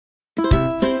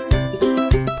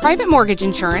Private mortgage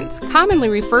insurance, commonly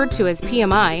referred to as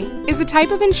PMI, is a type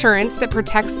of insurance that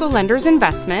protects the lender's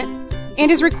investment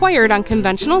and is required on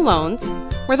conventional loans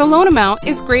where the loan amount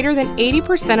is greater than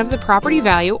 80% of the property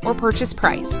value or purchase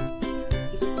price.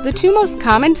 The two most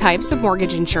common types of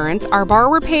mortgage insurance are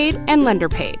borrower-paid and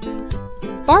lender-paid.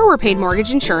 Borrower-paid mortgage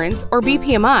insurance, or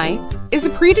BPMI, is a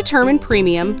predetermined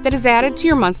premium that is added to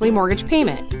your monthly mortgage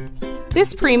payment.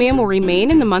 This premium will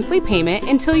remain in the monthly payment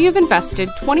until you've invested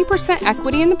 20%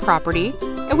 equity in the property,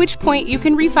 at which point you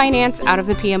can refinance out of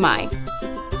the PMI.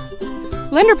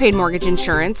 Lender-paid mortgage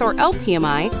insurance, or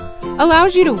LPMI,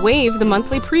 allows you to waive the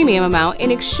monthly premium amount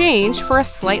in exchange for a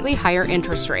slightly higher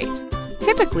interest rate.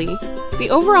 Typically, the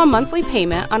overall monthly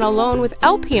payment on a loan with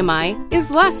LPMI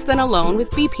is less than a loan with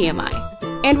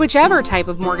BPMI, and whichever type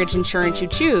of mortgage insurance you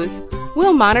choose,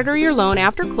 we'll monitor your loan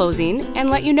after closing and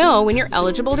let you know when you're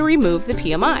eligible to remove the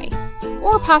PMI,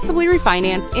 or possibly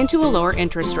refinance into a lower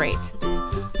interest rate.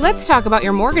 Let's talk about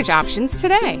your mortgage options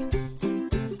today.